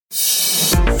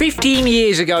15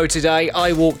 years ago today,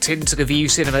 I walked into the Vue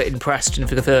Cinema in Preston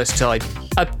for the first time.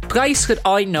 A place that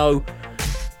I know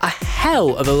a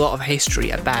hell of a lot of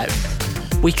history about.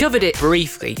 We covered it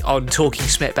briefly on Talking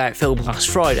Smit About Film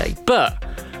last Friday, but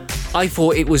I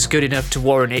thought it was good enough to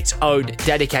warrant its own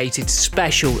dedicated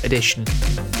special edition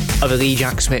of the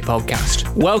Jack Smit podcast.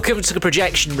 Welcome to the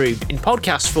projection room in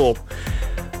podcast form.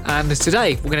 And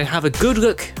today we're going to have a good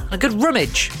look, a good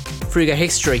rummage through the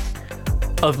history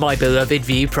of my beloved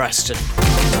Vue Preston.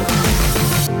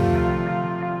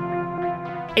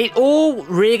 It all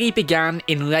really began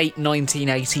in late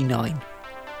 1989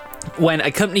 when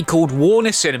a company called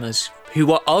Warner Cinemas, who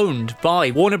were owned by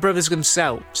Warner Brothers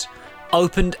themselves,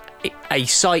 opened a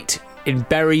site in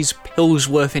Bury's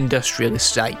Pillsworth Industrial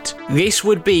Estate. This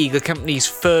would be the company's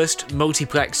first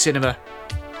multiplex cinema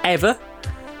ever,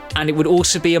 and it would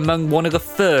also be among one of the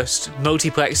first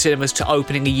multiplex cinemas to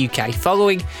open in the UK,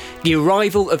 following the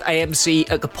arrival of AMC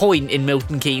at the Point in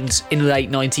Milton Keynes in late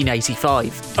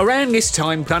 1985. Around this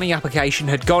time, planning application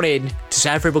had gone in to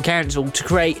South Ribble Council to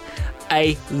create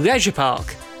a leisure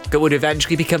park that would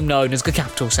eventually become known as the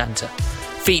Capitol Centre,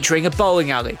 featuring a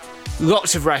bowling alley,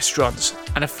 lots of restaurants,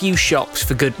 and a few shops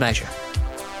for good measure.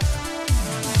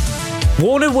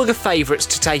 Warner were the favourites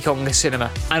to take on the cinema,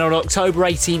 and on October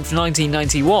 18th,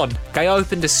 1991, they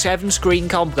opened a 7-screen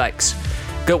complex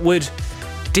that would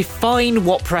define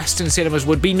what Preston cinemas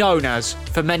would be known as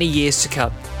for many years to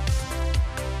come.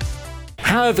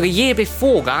 However, the year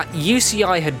before that,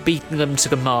 UCI had beaten them to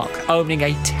the mark, owning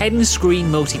a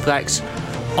 10-screen multiplex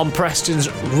on Preston's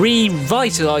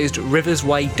revitalised Rivers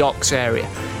Way Docks area.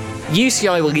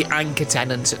 UCI were the anchor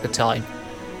tenants at the time,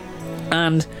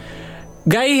 and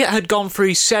they had gone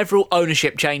through several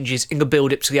ownership changes in the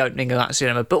build-up to the opening of that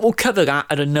cinema, but we'll cover that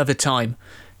at another time,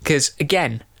 because,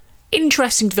 again,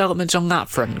 interesting developments on that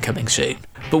front coming soon.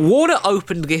 But Warner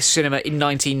opened this cinema in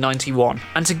 1991,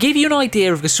 and to give you an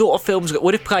idea of the sort of films that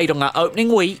would have played on that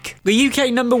opening week, the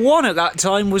UK number one at that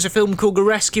time was a film called The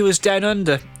Rescuers Down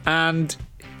Under, and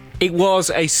it was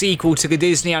a sequel to the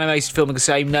Disney animated film of the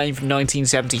same name from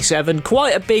 1977.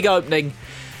 Quite a big opening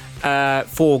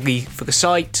for the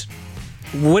site.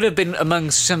 Would have been among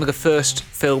some of the first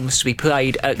films to be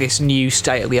played at this new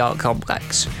state-of-the-art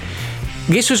complex.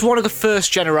 This was one of the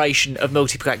first generation of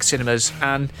multiplex cinemas,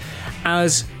 and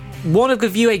as one of the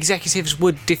Vue executives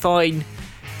would define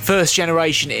first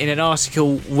generation in an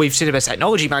article with Cinema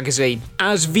Technology magazine,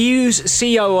 as Vue's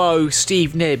COO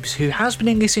Steve Nibbs, who has been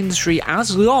in this industry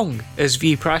as long as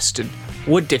Vue Preston,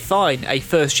 would define a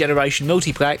first generation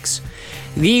multiplex,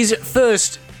 these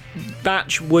first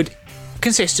batch would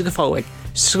consist of the following: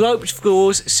 sloped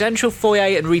floors, central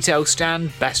foyer and retail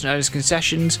stand, best known as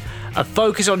concessions, a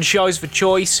focus on shows for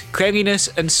choice, cleanliness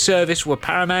and service were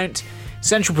paramount,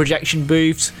 central projection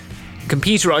booths,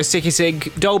 computerised ticketing,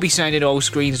 Dolby sound in all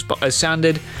screens as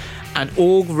standard, and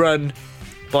all run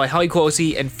by high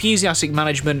quality, enthusiastic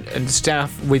management and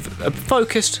staff with a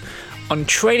focus on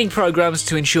training programmes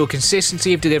to ensure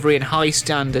consistency of delivery and high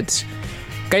standards.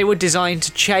 They were designed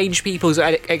to change people's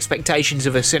expectations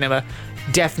of a cinema,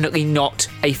 definitely not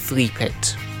a flea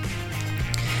pit.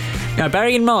 Now,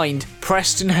 bearing in mind,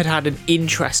 Preston had had an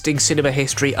interesting cinema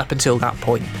history up until that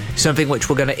point, something which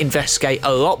we're going to investigate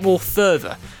a lot more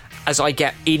further as I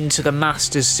get into the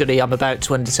master's study I'm about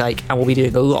to undertake, and we'll be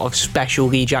doing a lot of special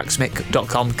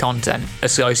leejacksmit.com content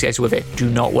associated with it, do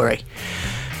not worry.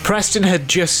 Preston had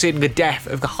just seen the death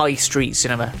of the high street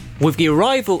cinema. With the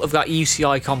arrival of that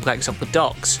UCI complex on the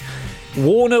docks,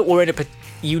 Warner were in a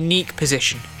unique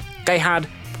position. They had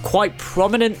quite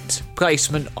prominent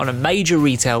placement on a major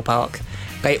retail park.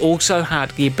 They also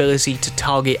had the ability to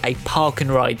target a park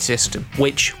and ride system,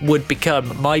 which would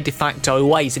become my de facto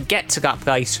way to get to that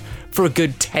place for a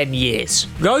good 10 years.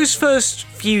 Those first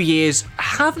few years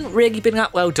haven't really been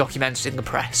that well documented in the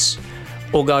press,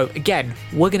 although, again,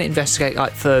 we're going to investigate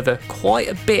that further quite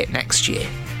a bit next year.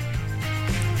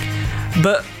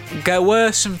 But there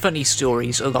were some funny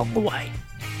stories along the way.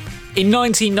 In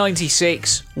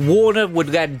 1996, Warner would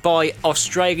then buy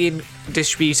Australian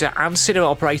distributor and cinema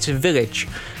operator Village,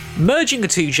 merging the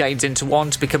two chains into one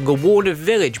to become the Warner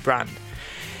Village brand.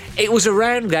 It was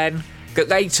around then that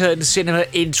they turned cinema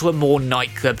into a more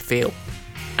nightclub feel,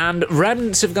 and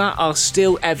remnants of that are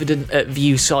still evident at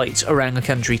Vue sites around the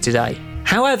country today.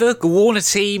 However, the Warner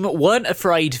team weren't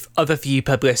afraid of a few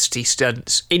publicity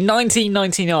stunts. In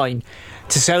 1999,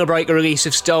 to celebrate the release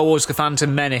of Star Wars The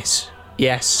Phantom Menace,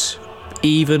 yes,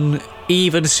 even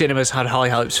cinemas had high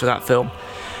hopes for that film,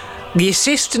 the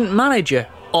assistant manager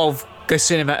of the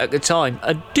cinema at the time,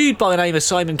 a dude by the name of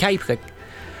Simon Capling,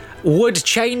 would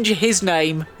change his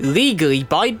name legally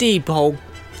by deed poll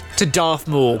to Darth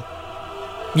Maul.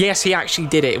 Yes, he actually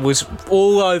did it. It was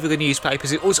all over the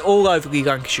newspapers. It was all over the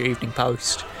Lancashire Evening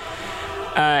Post.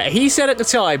 He said at the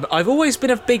time, "I've always been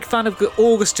a big fan of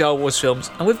all the Star Wars films,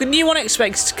 and with the new one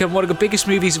expected to come one of the biggest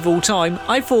movies of all time,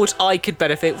 I thought I could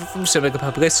benefit from some of the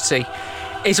publicity.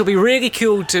 It'll be really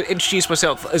cool to introduce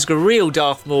myself as the real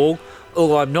Darth Maul,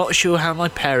 although I'm not sure how my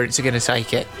parents are going to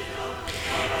take it."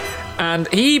 And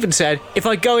he even said, "If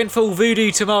I go in full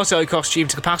voodoo tomato costume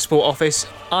to the passport office,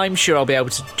 I'm sure I'll be able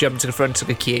to jump to the front of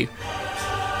the queue."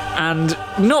 And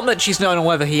not much is known on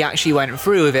whether he actually went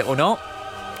through with it or not.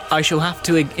 I shall have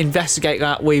to investigate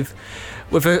that with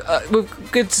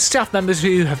good staff members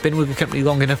who have been with the company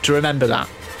long enough to remember that.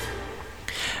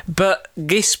 But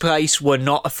this place were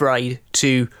not afraid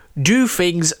to do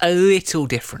things a little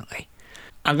differently.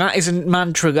 And that is a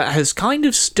mantra that has kind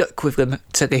of stuck with them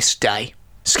to this day.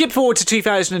 Skip forward to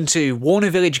 2002,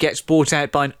 Warner Village gets bought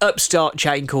out by an upstart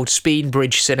chain called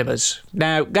Speedbridge Cinemas.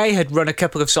 Now, they had run a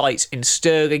couple of sites in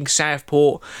Stirling,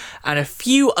 Southport, and a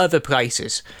few other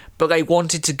places, but they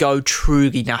wanted to go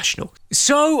truly national.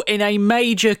 So, in a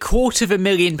major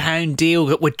 £250,000 deal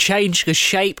that would change the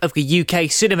shape of the UK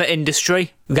cinema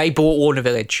industry, they bought Warner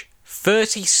Village.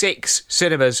 36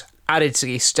 cinemas added to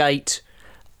the estate,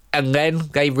 and then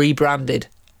they rebranded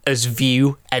as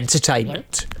Vue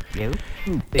Entertainment.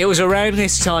 It was around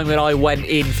this time that I went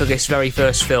in for this very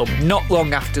first film, not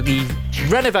long after the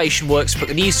renovation works put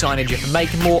the new signage up and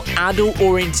make a more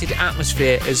adult-oriented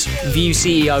atmosphere, as Vue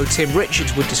CEO Tim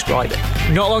Richards would describe it.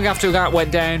 Not long after that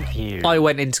went down, I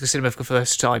went into the cinema for the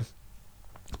first time.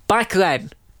 Back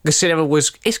then, the cinema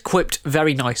was equipped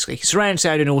very nicely, surround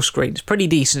sound in all screens, pretty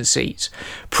decent seats,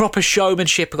 proper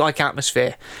showmanship-like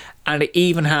atmosphere, and it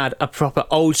even had a proper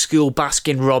old-school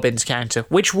Baskin-Robbins counter,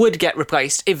 which would get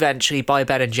replaced eventually by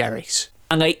Ben & Jerry's.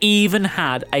 And they even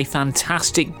had a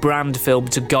fantastic brand film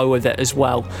to go with it as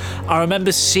well. I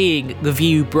remember seeing the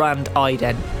Vue brand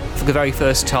ident for the very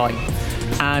first time,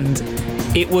 and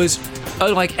it was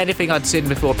unlike anything I'd seen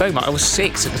before. Bear in mind, I was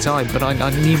 6 at the time, but I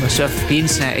knew myself the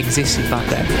internet existed back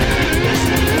then.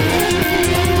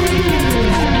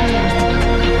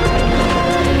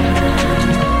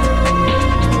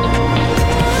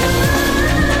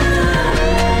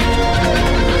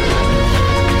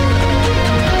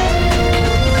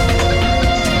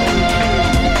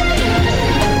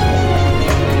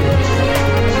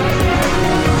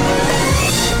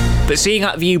 But seeing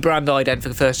that Vue brand ident for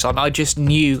the first time, I just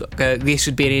knew this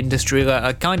would be an industry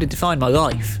that kind of defined my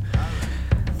life.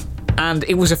 And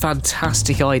it was a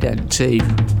fantastic ident too.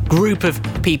 Group of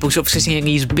people sort of sitting in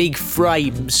these big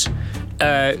frames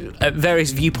at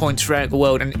various viewpoints throughout the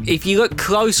world. And if you look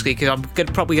closely, because I'm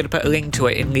probably going to put a link to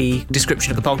it in the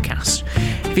description of the podcast,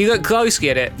 if you look closely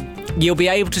at it, you'll be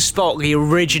able to spot the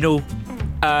original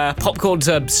popcorn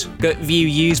tubs that Vue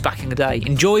used back in the day.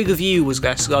 Enjoy the Vue was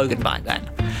their slogan back then.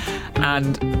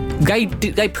 And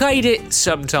they played it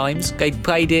sometimes. They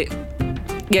played it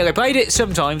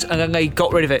sometimes, and then they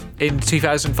got rid of it in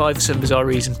 2005 for some bizarre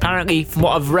reason. Apparently, from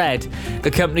what I've read,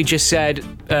 the company just said,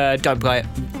 "Don't play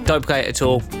it at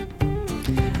all."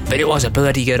 But it was a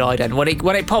bloody good ident.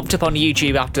 When it popped up on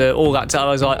YouTube after all that time,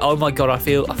 I was like, "Oh my god, I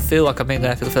feel like I'm in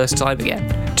there for the first time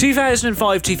again."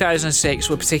 2005, 2006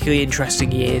 were particularly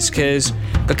interesting years because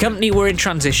the company were in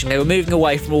transition. They were moving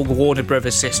away from all the Warner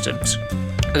Brothers systems.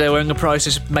 They were in the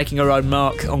process of making their own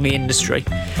mark on the industry.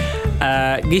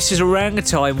 This is around the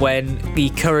time when the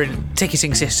current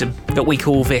ticketing system that we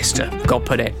call Vista got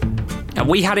put in. And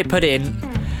we had it put in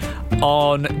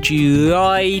on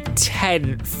July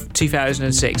 10th,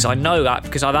 2006. I know that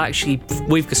because I've actually,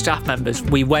 with the staff members,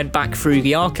 we went back through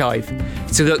the archive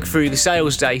to look through the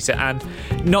sales data, and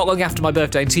not long after my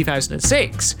birthday in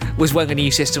 2006 was when the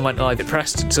new system went live at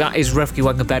Preston. So that is roughly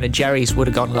when the Ben & Jerry's would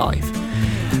have gone live.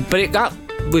 But that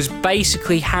was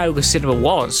basically how the cinema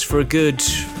was for a good,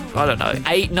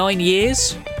 8-9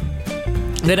 years.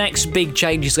 The next big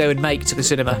changes they would make to the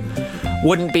cinema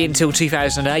wouldn't be until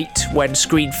 2008, when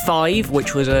Screen 5,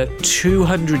 which was a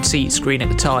 200-seat screen at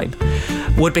the time,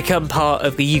 would become part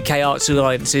of the UK Arts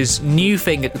Alliance's new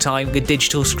thing at the time, the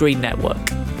Digital Screen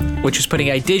Network, which was putting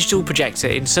a digital projector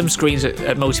in some screens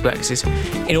at multiplexes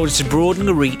in order to broaden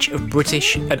the reach of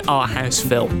British and art house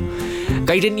film.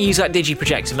 They didn't use that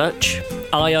digiprojector much.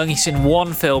 I only seen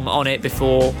one film on it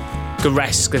before the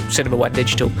rest of the cinema went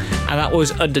digital, and that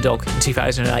was Underdog in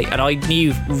 2008. And I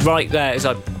knew right there, as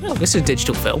this is a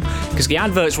digital film, because the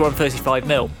adverts were on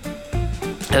 35mm.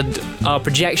 And our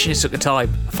projectionist at the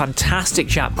time, a fantastic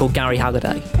chap called Gary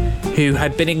Halliday, who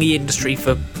had been in the industry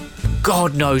for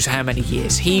God knows how many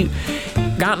years.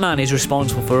 That man is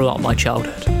responsible for a lot of my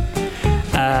childhood.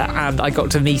 and I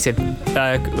got to meet him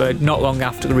not long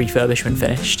after the refurbishment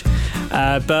finished.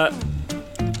 But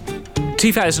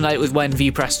 2008 was when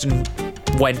Vue Preston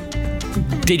went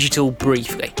digital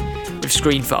briefly with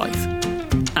Screen 5.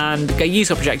 And they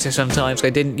used our projector sometimes. They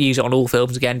didn't use it on all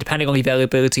films again, depending on the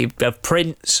availability of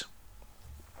prints.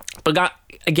 But that,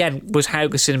 again, was how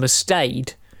the cinema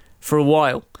stayed for a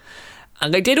while.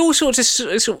 And they did all sorts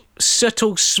of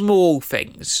subtle, small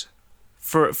things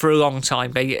for a long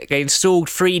time. They installed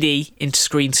 3D into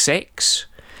Screen 6,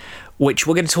 which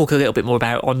we're going to talk a little bit more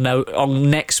about on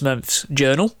next month's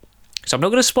journal. So I'm not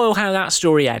going to spoil how that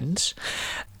story ends.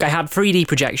 They had 3D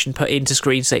projection put into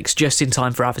Screen 6 just in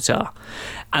time for Avatar.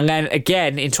 And then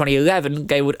again in 2011,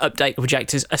 they would update the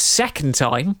projectors a second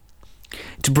time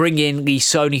to bring in the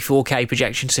Sony 4K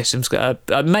projection systems that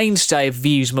are a mainstay of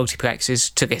Vue's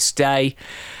multiplexes to this day.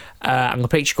 And the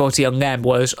picture quality on them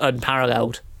was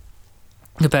unparalleled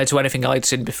compared to anything I'd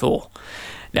seen before.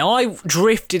 Now, I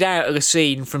drifted out of the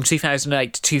scene from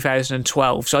 2008 to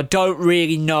 2012, so I don't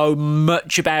really know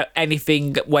much about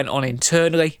anything that went on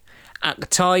internally at the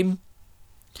time.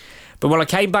 But when I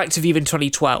came back to Vue in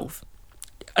 2012,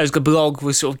 as the blog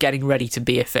was sort of getting ready to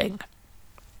be a thing,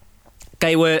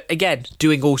 they were, again,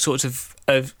 doing all sorts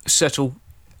of subtle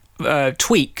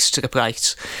tweaks to the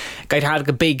place. They'd had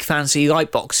the big fancy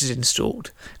light boxes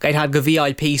installed. They'd had the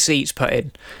VIP seats put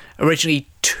in. Originally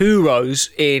 2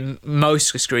 rows in most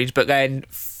of the screens, but then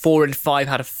 4 and 5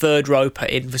 had a third row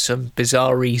put in for some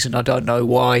bizarre reason. I don't know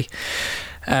why.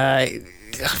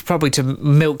 Probably to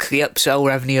milk the upsell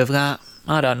revenue of that.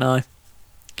 I don't know.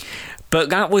 But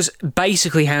that was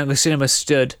basically how the cinema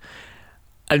stood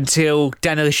until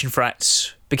demolition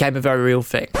threats became a very real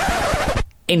thing.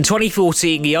 In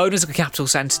 2014, the owners of the Capitol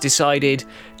Centre decided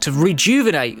to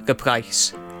rejuvenate the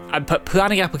place and put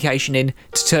planning application in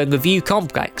to turn the Vue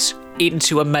complex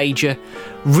into a major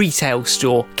retail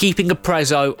store, keeping the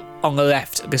prezzo on the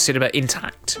left of the cinema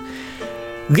intact.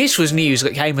 This was news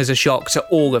that came as a shock to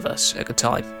all of us at the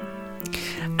time.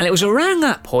 And it was around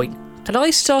that point that I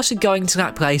started going to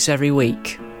that place every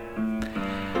week.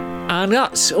 And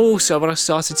that's also when I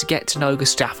started to get to know the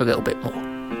staff a little bit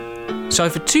more. So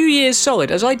for 2 years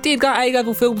solid, as I did that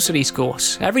A-level film studies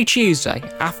course, every Tuesday,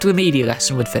 after the media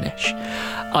lesson would finish,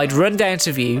 I'd run down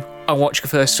to Vue and watch the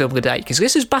first film of the day, because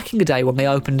this is back in the day when they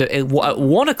opened at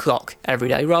 1 o'clock every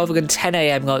day, rather than 10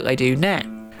 a.m. like they do now.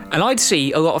 And I'd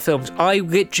see a lot of films. I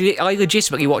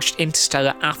legitimately watched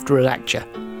Interstellar after a lecture.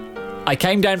 I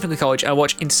came down from the college and I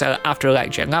watched Interstellar after a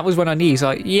lecture, and that was when I knew,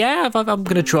 like, yeah, I'm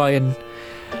going to try and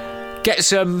get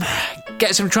some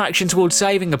traction towards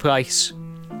saving the place.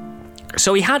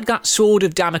 So he had that sword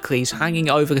of Damocles hanging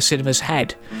over the cinema's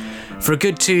head for a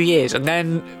good 2 years, and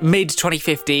then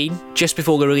mid-2015, just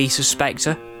before the release of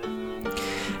Spectre,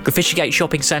 the Fishergate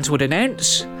Shopping Centre would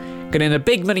announce that in a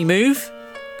big money move,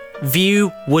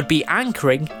 Vue would be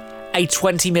anchoring a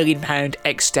 £20 million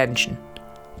extension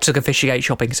to the Fishergate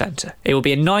Shopping Centre. It would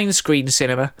be a 9-screen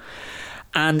cinema,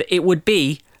 and it would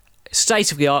be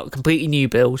state-of-the-art, completely new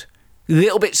build, a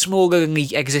little bit smaller than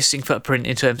the existing footprint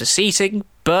in terms of seating,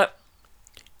 but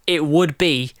it would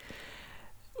be,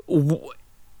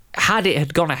 had it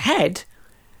had gone ahead,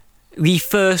 the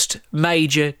first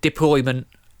major deployment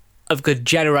of the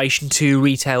Generation 2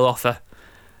 retail offer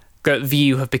that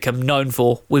Vue have become known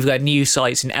for, with their new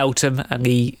sites in Eltham and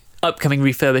the upcoming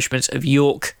refurbishments of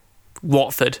York,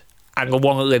 Watford, and the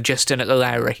one that they've just done at the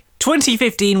Lowry.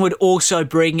 2015 would also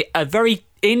bring a very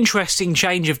interesting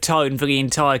change of tone for the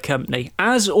entire company.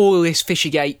 As all this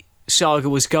Fishergate saga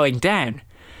was going down,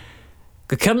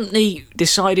 the company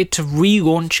decided to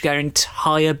relaunch their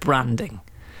entire branding,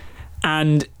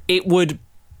 and it would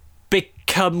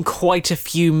become quite a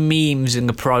few memes in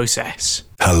the process.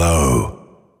 Hello.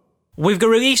 With the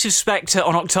release of Spectre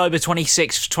on October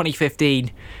 26,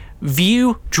 2015,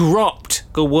 Vue dropped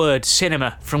the word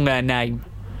cinema from their name,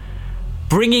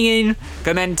 bringing in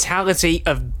the mentality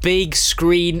of big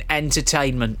screen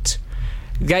entertainment.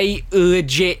 They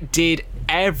legit did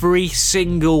every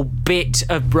single bit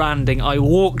of branding. I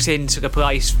walked into the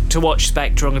place to watch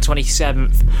Spectre on the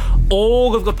 27th.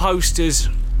 All of the posters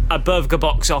above the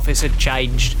box office had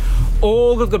changed.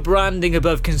 All of the branding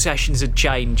above concessions had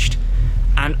changed.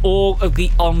 And all of the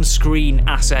on-screen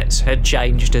assets had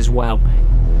changed as well.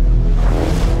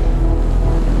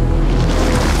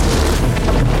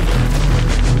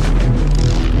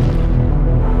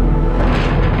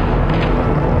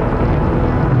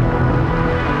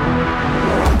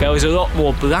 There was a lot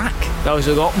more black, there was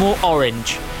a lot more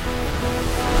orange.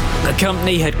 The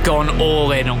company had gone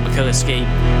all in on the colour scheme.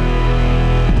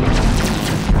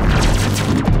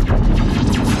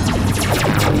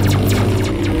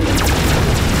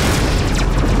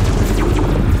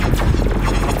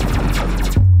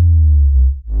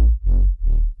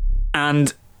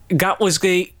 And that was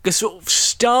the sort of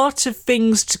start of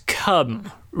things to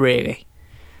come, really.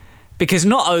 Because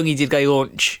not only did they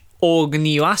launch all the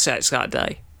new assets that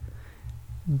day,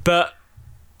 but,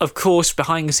 of course,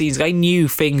 behind the scenes, they knew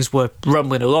things were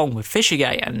rumbling along with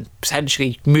Fishergate and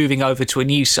potentially moving over to a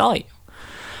new site.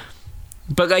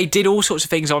 But they did all sorts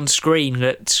of things on screen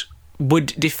that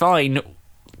would define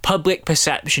public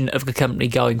perception of the company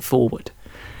going forward.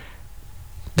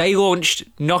 They launched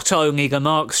not only the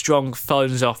Mark Strong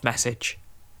phones off message,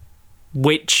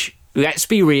 which, let's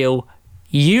be real,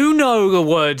 you know the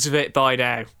words of it by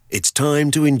now. It's time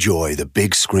to enjoy the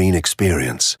big screen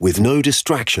experience with no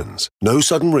distractions, no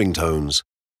sudden ringtones,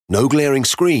 no glaring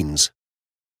screens,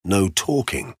 no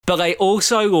talking. But they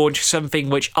also launched something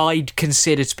which I'd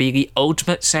consider to be the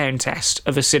ultimate sound test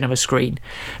of a cinema screen.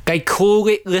 They call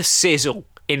it the sizzle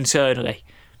internally.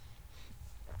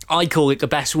 I call it the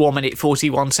best 1 minute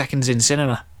 41 seconds in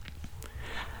cinema.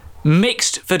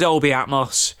 Mixed for Dolby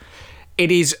Atmos, it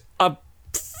is a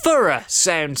thorough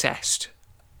sound test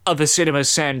of a cinema's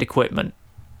sound equipment.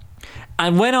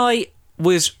 And when I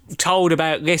was told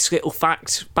about this little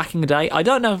fact back in the day, I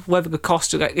don't know whether the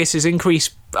cost of this has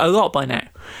increased a lot by now,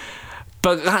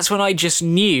 but that's when I just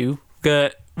knew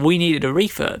that we needed a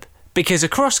refurb. Because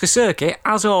across the circuit,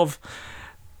 as of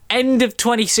end of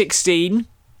 2016,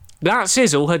 that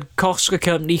sizzle had cost the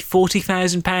company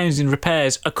 £40,000 in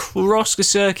repairs across the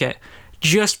circuit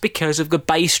just because of the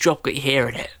bass drop that you hear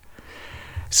in it.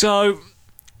 So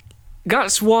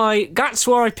that's where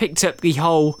I picked up the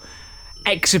whole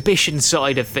exhibition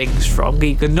side of things from,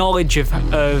 the knowledge of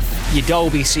your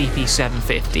Dolby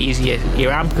CP750s,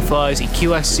 your amplifiers, your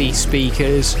QSC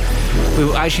speakers. We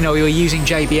were using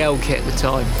JBL kit at the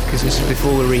time because this was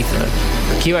before the refurb.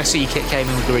 The QSC kit came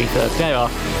in with the refurb. There you are.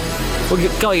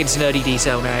 We're going into nerdy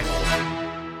detail now.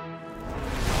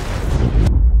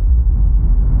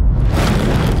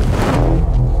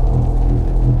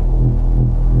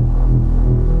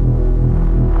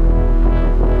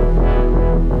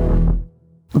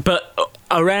 But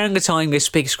around the time this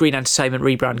big screen entertainment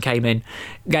rebrand came in,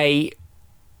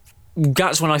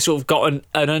 that's when I sort of got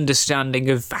an understanding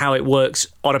of how it works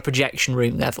on a projection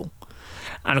room level.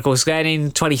 And of course, then in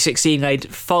 2016, they'd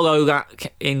follow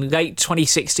that. In late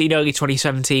 2016, early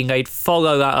 2017, they'd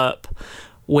follow that up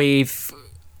with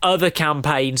other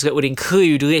campaigns that would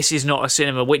include This Is Not a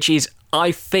Cinema, which is,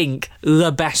 I think,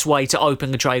 the best way to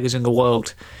open the trailers in the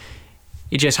world.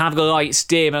 You just have the lights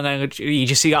dim and then you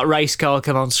just see that race car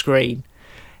come on screen.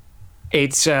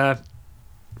 It's a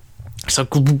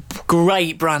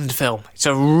great brand film. It's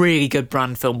a really good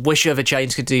brand film. Wish other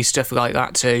chains could do stuff like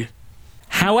that too.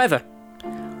 However,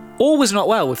 all was not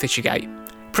well with Fishergate.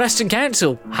 Preston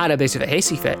Council had a bit of a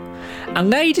hissy fit,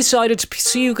 and they decided to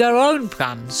pursue their own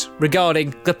plans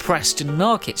regarding the Preston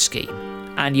Market Scheme.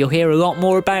 And you'll hear a lot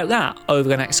more about that over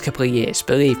the next couple of years,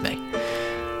 believe me.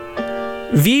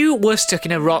 Vue were stuck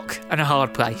in a rock and a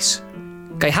hard place.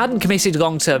 They hadn't committed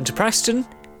long term to Preston,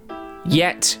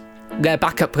 yet their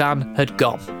backup plan had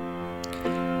gone.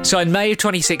 So in May of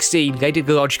 2016, they did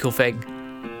the logical thing.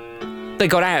 They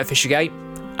got out of Fishergate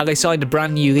and they signed a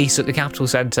brand new lease at the Capital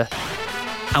Centre.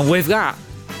 And with that,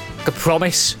 the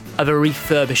promise of a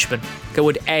refurbishment that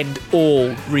would end all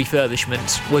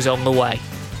refurbishments was on the way.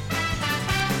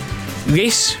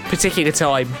 This particular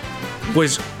time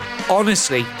was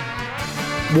honestly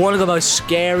one of the most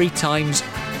scary times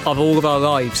of all of our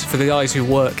lives for the guys who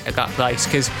work at that place,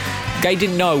 because they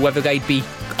didn't know whether they'd be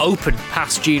open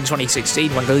past June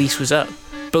 2016 when the lease was up.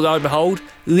 But lo and behold,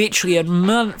 literally a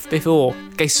month before,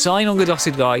 they sign on the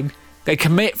dotted line, they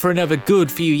commit for another good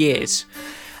few years,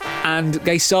 and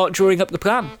they start drawing up the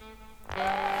plan.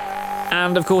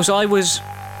 And of course, I was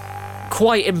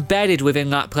quite embedded within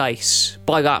that place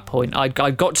by that point.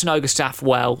 I'd got to know the staff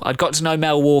well. I'd got to know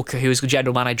Mel Walker, who was the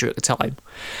general manager at the time.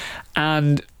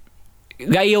 And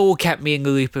they all kept me in the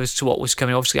loop as to what was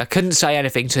coming. Obviously, I couldn't say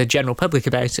anything to the general public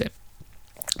about it.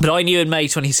 But I knew in May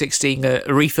 2016 a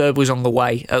refurb was on the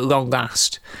way at long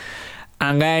last.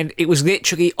 And then it was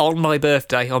literally on my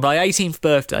birthday, on my 18th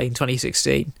birthday in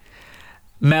 2016,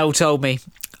 Mel told me,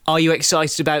 "Are you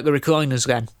excited about the recliners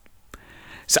then?"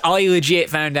 So I legit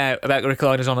found out about the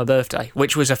recliners on my birthday,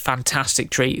 which was a fantastic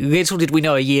treat. Little did we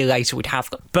know a year later we'd have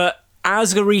them. But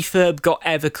as the refurb got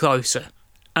ever closer,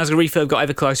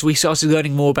 we started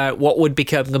learning more about what would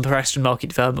become the Preston market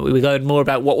development. We learned more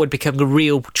about what would become the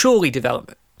real Chorley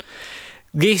development.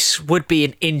 This would be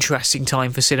an interesting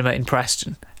time for cinema in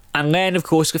Preston. And then, of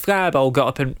course, the Flower Bowl got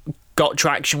up and got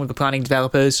traction with the planning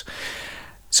developers.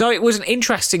 So it was an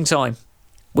interesting time.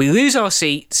 We lose our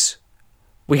seats,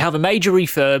 we have a major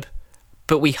refurb,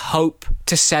 but we hope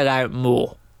to sell out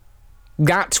more.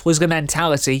 That was the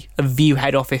mentality of Vue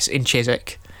head office in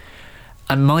Chiswick.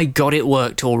 And my God, it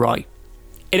worked all right.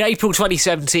 In April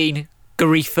 2017, the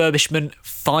refurbishment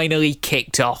finally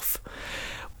kicked off.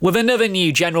 With another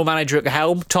new general manager at the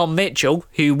helm, Tom Mitchell,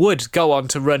 who would go on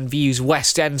to run Vue's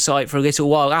West End site for a little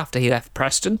while after he left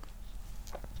Preston,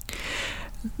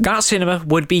 that cinema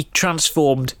would be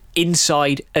transformed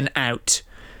inside and out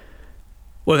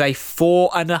with a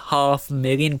 £4.5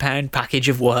 million package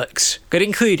of works that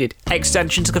included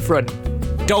extension to the front,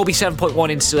 Dolby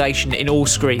 7.1 installation in all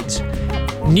screens,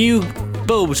 new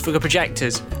bulbs for the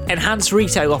projectors, enhanced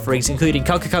retail offerings including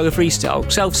Coca-Cola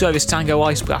Freestyle, self-service Tango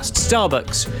Ice Blast,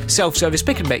 Starbucks, self-service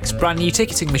Pick and Mix, brand new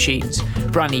ticketing machines,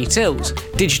 brand new tills,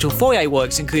 digital foyer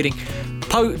works including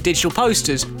digital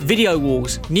posters, video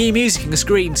walls, new music in the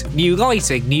screens, new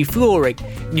lighting, new flooring,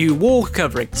 new wall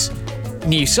coverings,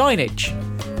 new signage,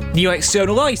 new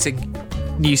external lighting,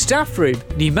 new staff room,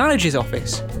 new manager's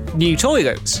office, new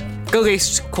toilets. The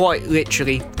list quite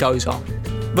literally goes on.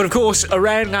 But of course,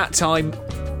 around that time,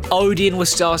 Odeon was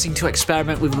starting to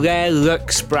experiment with their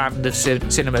Lux brand of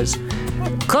cinemas.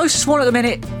 Closest one at the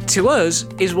minute to us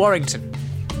is Warrington.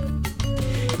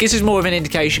 This is more of an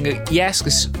indication that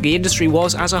yes, the industry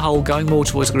was as a whole going more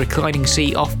towards the reclining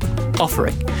seat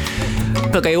offering,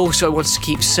 but they also wanted to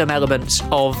keep some elements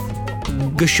of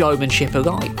the showmanship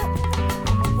alive.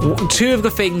 Two of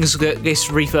the things that this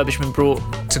refurbishment brought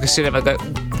to the cinema that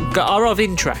are of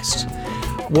interest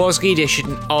was the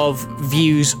addition of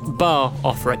Vue's bar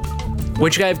offering,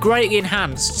 which they have greatly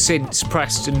enhanced since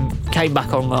Preston came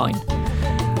back online.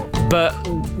 But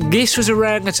this was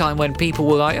around the time when people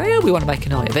were like, oh yeah, we want to make a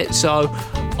night of it. So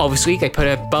obviously they put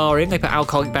a bar in, they put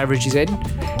alcoholic beverages in.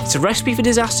 It's a recipe for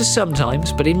disaster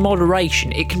sometimes, but in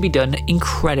moderation it can be done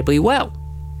incredibly well.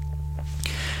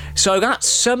 So that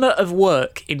summer of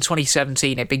work in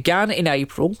 2017, it began in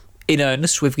April in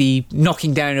earnest with the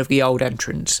knocking down of the old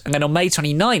entrance, and then on May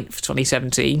 29th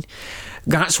 2017,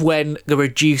 that's when the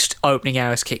reduced opening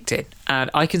hours kicked in. And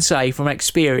I can say from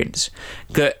experience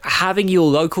that having your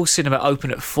local cinema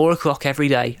open at 4 o'clock every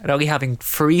day and only having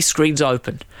 3 screens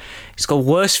open, it's the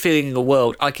worst feeling in the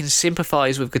world. I can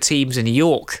sympathise with the teams in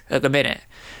York at the minute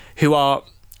who are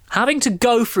having to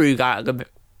go through that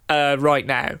right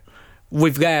now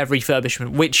with their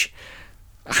refurbishment, which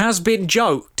has been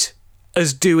joked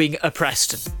as doing a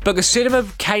Preston. But the cinema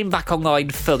came back online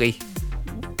fully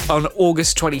on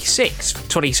August 26th,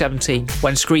 2017,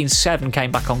 when Screen 7 came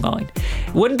back online.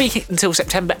 It wouldn't be until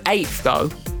September 8th, though,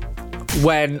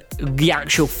 when the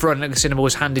actual front of the cinema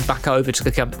was handed back over to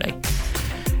the company.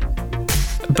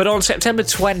 But on September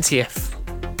 20th,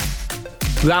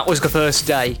 that was the first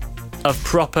day of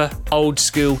proper old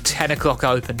school 10 o'clock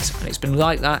opens, and it's been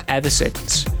like that ever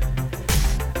since.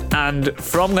 And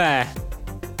from there,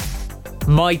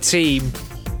 my team,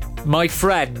 my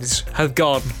friends have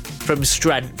gone from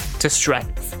strength to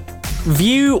strength.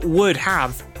 Vue would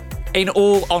have, in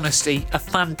all honesty, a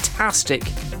fantastic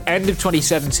end of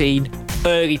 2017,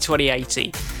 early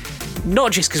 2018.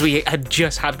 Not just because we had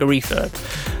just had the refurb,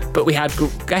 but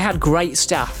they had great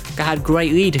staff, they had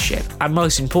great leadership, and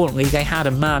most importantly, they had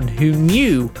a man who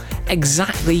knew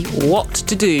exactly what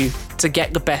to do to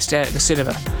get the best out of the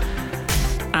cinema.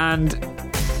 And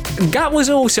that was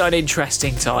also an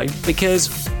interesting time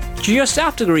because just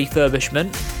after the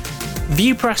refurbishment,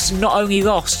 Vue Preston not only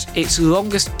lost its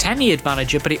longest tenured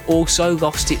manager, but it also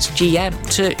lost its GM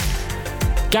too.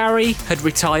 Gary had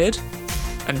retired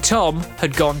and Tom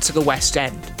had gone to the West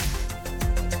End.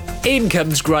 In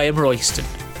comes Graham Royston,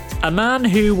 a man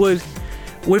who would,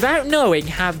 without knowing,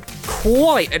 had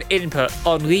quite an input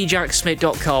on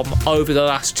LeeJackSmit.com over the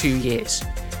last 2 years.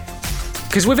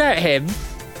 Because without him,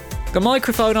 the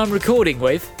microphone I'm recording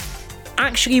with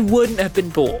actually wouldn't have been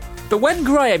bought. But when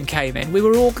Graham came in, we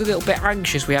were all a little bit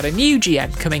anxious. We had a new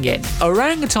GM coming in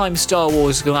around the time Star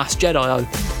Wars The Last Jedi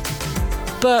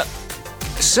opened. But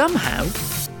somehow,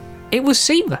 it was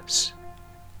seamless.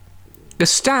 The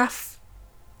staff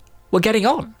were getting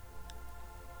on.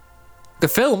 The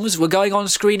films were going on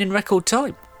screen in record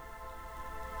time.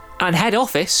 And head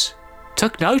office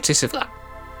took notice of that.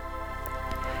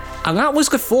 And that was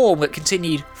the form that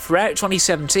continued throughout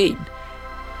 2017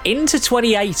 into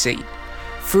 2018.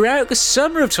 Throughout the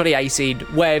summer of 2018,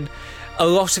 when a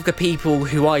lot of the people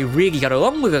who I really got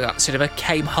along with at that cinema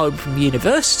came home from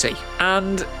university,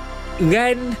 and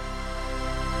then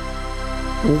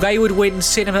they would win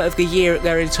Cinema of the Year at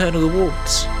their internal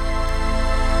awards,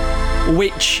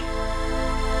 which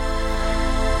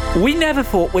we never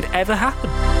thought would ever happen.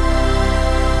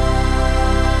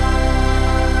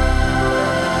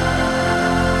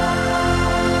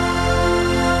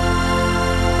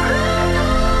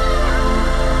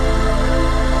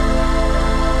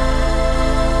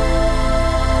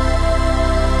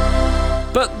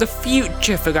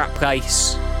 future for that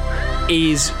place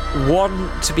is one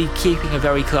to be keeping a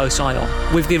very close eye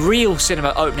on, with the real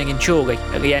cinema opening in Chorley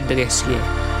at the end of this year,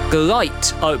 the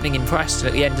Light opening in Preston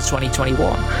at the end of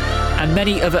 2021, and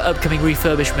many other upcoming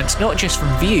refurbishments, not just from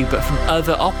Vue but from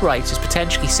other operators,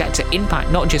 potentially set to impact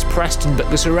not just Preston but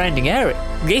the surrounding area.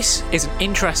 This is an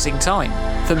interesting time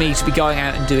for me to be going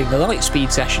out and doing the light speed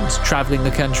sessions, travelling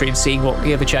the country and seeing what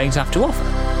the other chains have to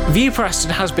offer. Vue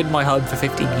Preston has been my home for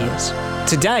 15 years.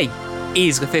 Today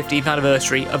is the 15th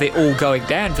anniversary of it all going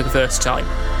down for the first time,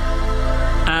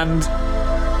 and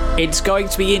it's going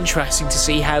to be interesting to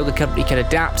see how the company can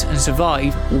adapt and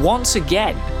survive once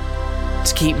again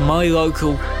to keep my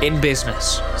local in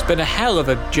business. It's been a hell of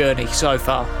a journey so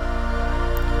far,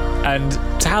 and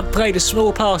to have played a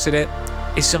small part in it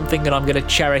is something that I'm going to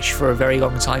cherish for a very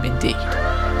long time indeed.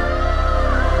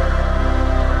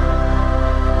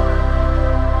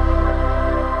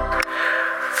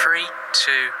 3,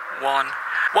 2, 1.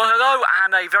 Well, hello,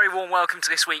 and a very warm welcome to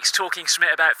this week's Talking Smit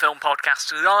About Film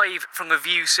podcast, live from the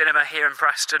Vue Cinema here in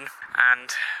Preston, and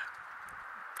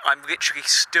I'm literally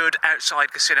stood outside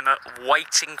the cinema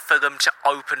waiting for them to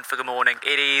open for the morning.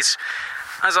 It is,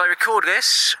 as I record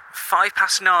this,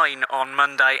 9:05 on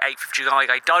Monday, 8th of July.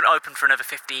 They don't open for another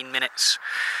 15 minutes,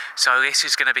 so this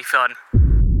is going to be fun.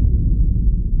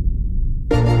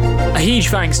 A huge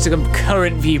thanks to the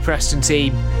current Vue Preston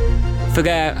team for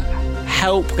their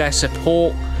help, their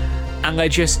support, and their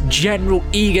just general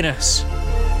eagerness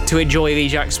to enjoy the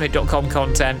jacksmit.com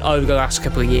content over the last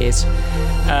couple of years.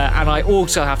 And I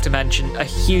also have to mention a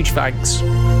huge thanks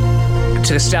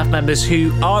to the staff members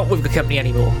who aren't with the company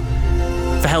anymore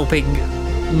for helping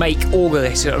make all of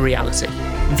this a reality.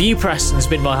 Vue Preston's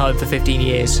been my home for 15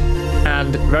 years,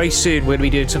 and very soon we're going to be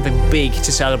doing something big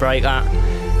to celebrate that.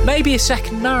 Maybe a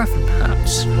second marathon,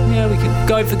 perhaps. Yeah, we can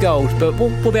go for gold, but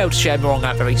we'll be able to share more on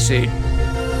that very soon.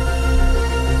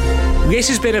 This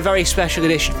has been a very special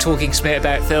edition of Talking Smit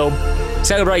About Film,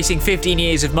 celebrating 15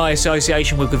 years of my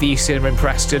association with the Vue Cinema in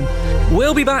Preston.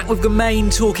 We'll be back with the main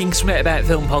Talking Smit About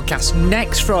Film podcast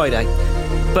next Friday.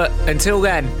 But until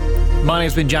then, my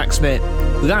name's been Jack Smit.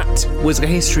 That was the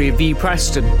history of Vue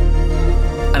Preston.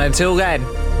 And until then,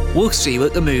 we'll see you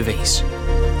at the movies.